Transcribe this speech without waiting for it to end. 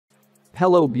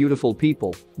Hello beautiful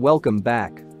people, welcome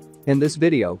back. In this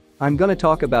video, I'm gonna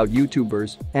talk about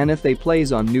YouTubers and if they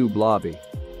plays on Noob lobby.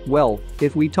 Well,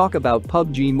 if we talk about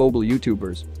PUBG mobile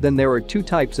YouTubers, then there are two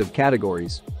types of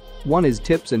categories. One is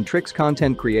tips and tricks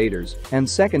content creators and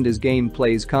second is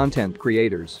gameplays content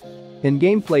creators. In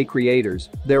gameplay creators,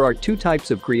 there are two types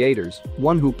of creators,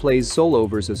 one who plays solo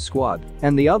versus squad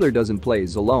and the other doesn't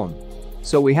plays alone.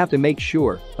 So we have to make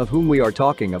sure of whom we are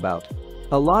talking about.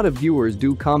 A lot of viewers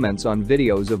do comments on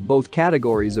videos of both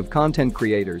categories of content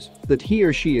creators that he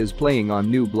or she is playing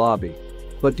on Noob lobby.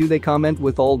 But do they comment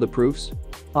with all the proofs?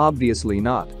 Obviously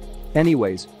not.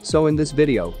 Anyways, so in this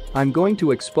video, I'm going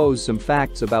to expose some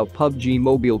facts about PUBG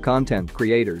mobile content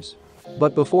creators.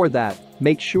 But before that,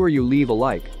 make sure you leave a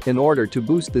like in order to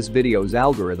boost this video's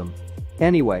algorithm.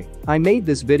 Anyway, I made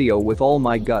this video with all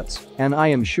my guts and I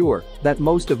am sure that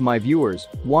most of my viewers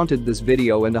wanted this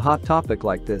video and a hot topic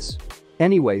like this.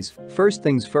 Anyways, first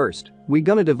things first, we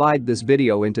gonna divide this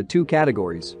video into two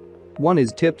categories. One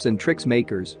is tips and tricks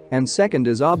makers and second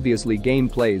is obviously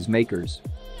gameplays makers.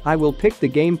 I will pick the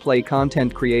gameplay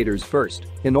content creators first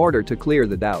in order to clear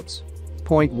the doubts.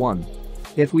 Point 1.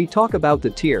 If we talk about the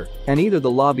tier and either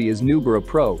the lobby is noob or a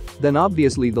pro, then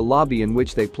obviously the lobby in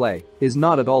which they play is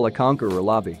not at all a conqueror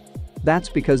lobby. That's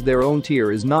because their own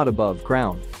tier is not above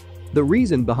crown. The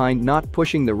reason behind not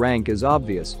pushing the rank is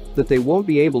obvious, that they won't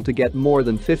be able to get more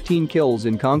than 15 kills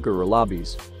in conqueror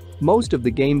lobbies. Most of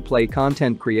the gameplay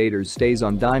content creators stays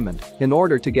on diamond in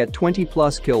order to get 20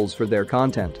 plus kills for their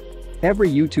content. Every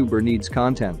YouTuber needs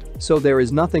content, so there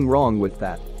is nothing wrong with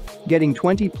that. Getting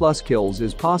 20 plus kills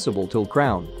is possible till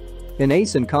crown. In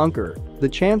Ace and Conqueror, the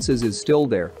chances is still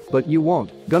there, but you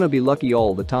won't gonna be lucky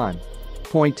all the time.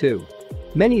 Point 2.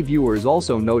 Many viewers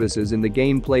also notices in the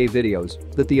gameplay videos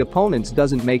that the opponents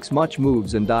doesn't makes much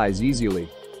moves and dies easily.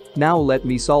 Now let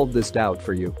me solve this doubt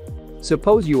for you.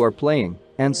 Suppose you are playing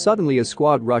and suddenly a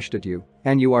squad rushed at you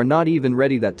and you are not even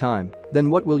ready that time, then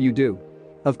what will you do?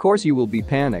 Of course you will be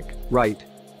panic, right?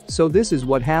 So this is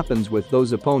what happens with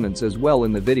those opponents as well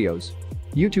in the videos.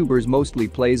 YouTubers mostly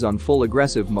plays on full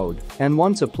aggressive mode and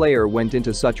once a player went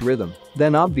into such rhythm,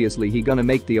 then obviously he gonna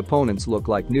make the opponents look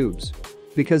like noobs.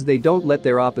 Because they don't let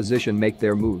their opposition make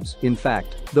their moves. In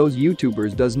fact, those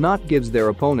YouTubers does not gives their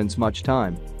opponents much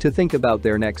time to think about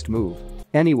their next move.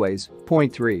 Anyways,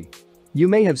 point 3. You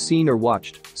may have seen or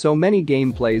watched so many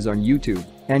gameplays on YouTube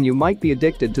and you might be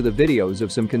addicted to the videos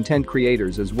of some content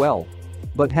creators as well.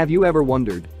 But have you ever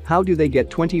wondered, how do they get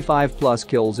 25 plus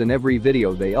kills in every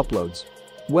video they uploads?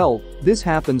 Well, this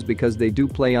happens because they do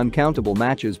play uncountable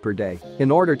matches per day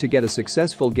in order to get a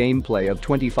successful gameplay of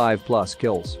 25 plus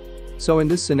kills. So in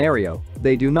this scenario,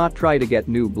 they do not try to get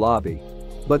noob lobby.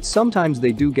 But sometimes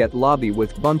they do get lobby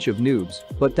with bunch of noobs,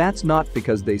 but that's not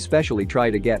because they specially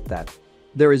try to get that.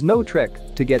 There is no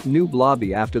trick to get noob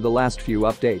lobby after the last few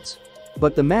updates.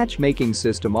 But the matchmaking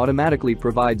system automatically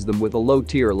provides them with a low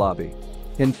tier lobby.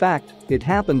 In fact, it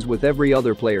happens with every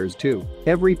other players too.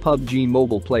 Every PUBG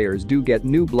mobile players do get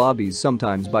noob lobbies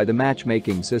sometimes by the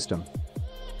matchmaking system.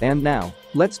 And now,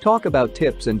 let's talk about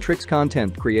tips and tricks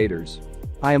content creators.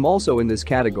 I am also in this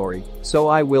category, so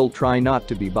I will try not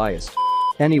to be biased.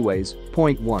 Anyways,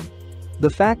 point 1.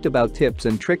 The fact about tips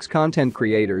and tricks content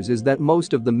creators is that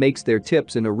most of them makes their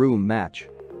tips in a room match.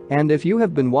 And if you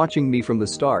have been watching me from the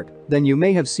start, then you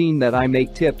may have seen that I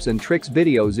make tips and tricks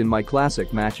videos in my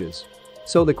classic matches.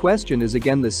 So the question is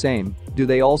again the same, do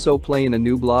they also play in a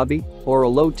noob lobby or a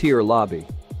low tier lobby?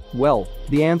 Well,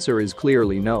 the answer is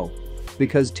clearly no.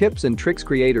 Because tips and tricks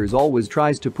creators always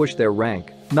tries to push their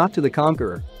rank, not to the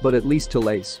conqueror, but at least to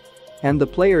ace. And the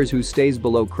players who stays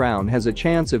below crown has a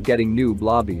chance of getting noob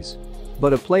lobbies.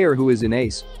 But a player who is in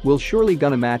ace will surely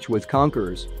gonna match with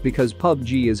conquerors because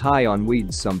PUBG is high on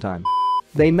weeds sometime.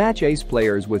 They match ace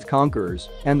players with conquerors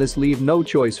and this leave no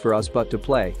choice for us but to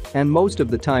play and most of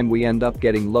the time we end up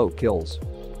getting low kills.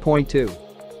 Point 2.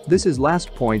 This is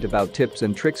last point about tips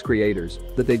and tricks creators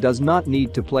that they does not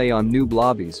need to play on noob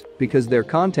lobbies because their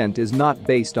content is not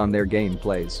based on their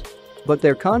gameplays. But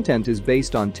their content is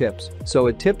based on tips, so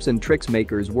a tips and tricks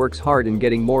makers works hard in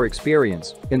getting more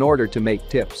experience in order to make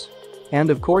tips. And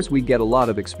of course we get a lot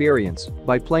of experience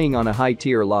by playing on a high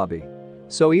tier lobby.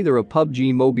 So either a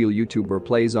PUBG mobile YouTuber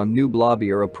plays on noob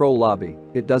lobby or a pro lobby,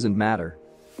 it doesn't matter.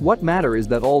 What matter is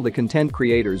that all the content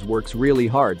creators works really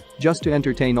hard just to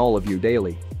entertain all of you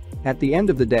daily. At the end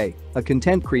of the day, a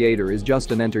content creator is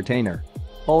just an entertainer.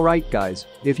 Alright guys,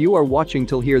 if you are watching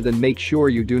till here then make sure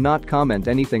you do not comment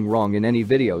anything wrong in any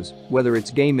videos, whether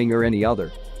it's gaming or any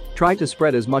other. Try to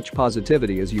spread as much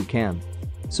positivity as you can.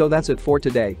 So that's it for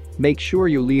today, make sure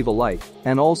you leave a like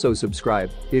and also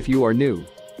subscribe if you are new.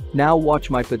 Now watch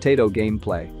my potato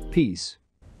gameplay. Peace.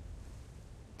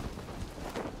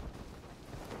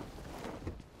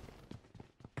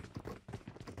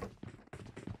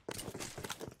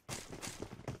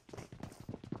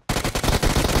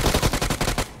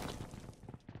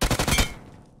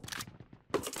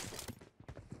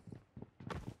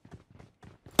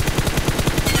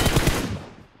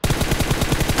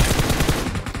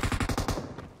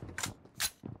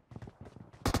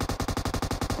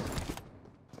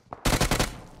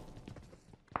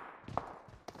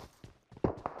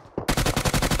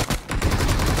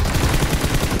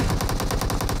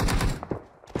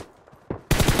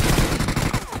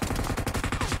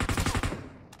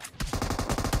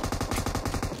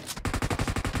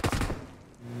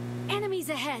 Enemies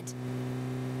ahead!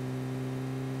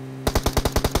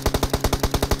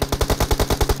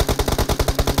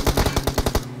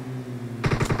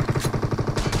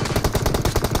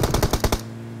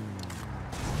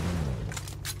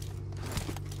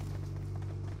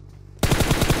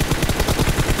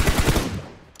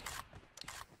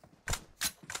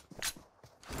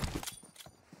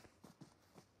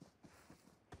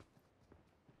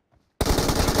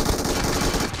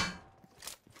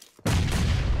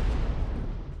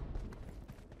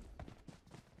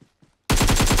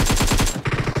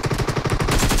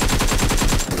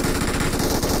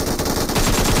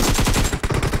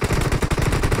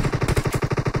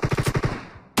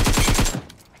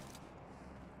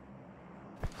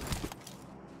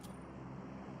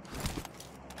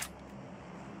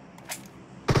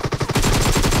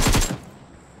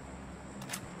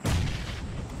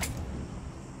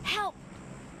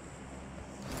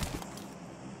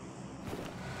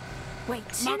 Wait,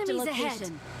 Enemies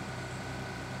ahead!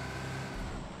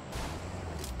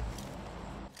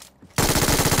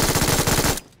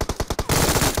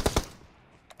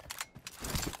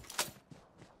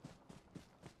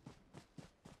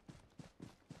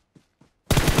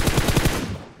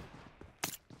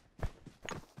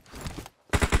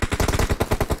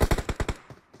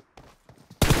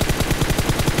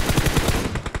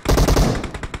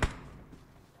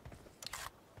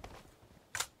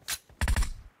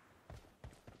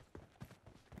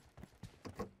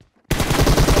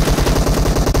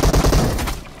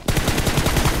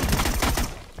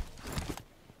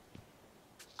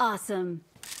 Awesome.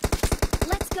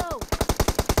 Let's go!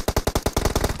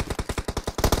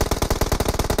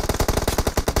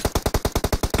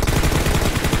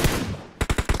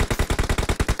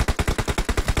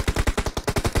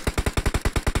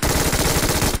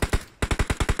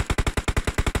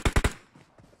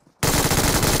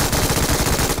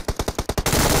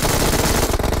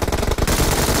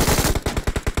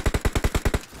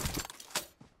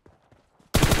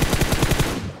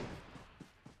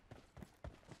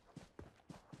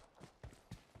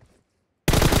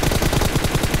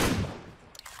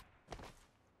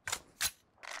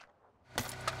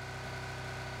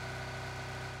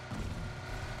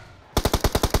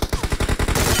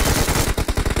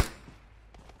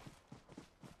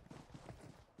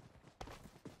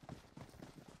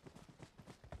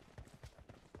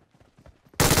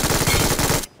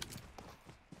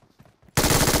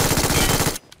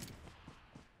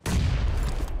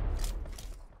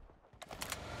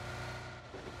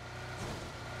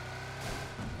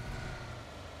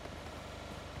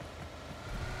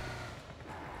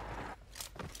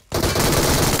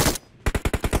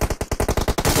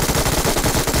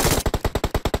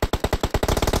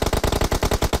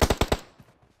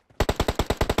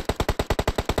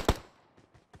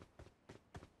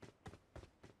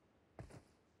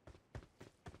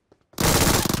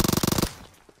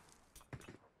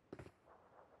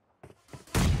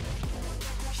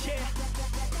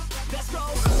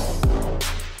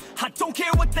 I don't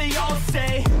care what they all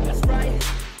say. That's right.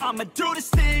 I'ma do this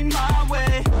thing my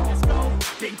way. Let's go.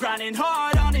 Been grinding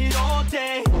hard on it all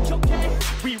day. Okay.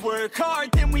 We work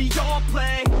hard, then we all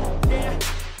play. Yeah.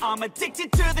 I'm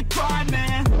addicted to the grind,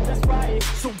 man. That's right.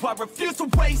 So I refuse to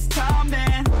waste time,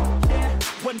 man. Yeah.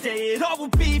 One day it all will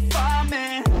be fine,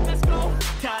 man. Let's go.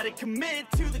 Gotta commit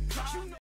to the grind.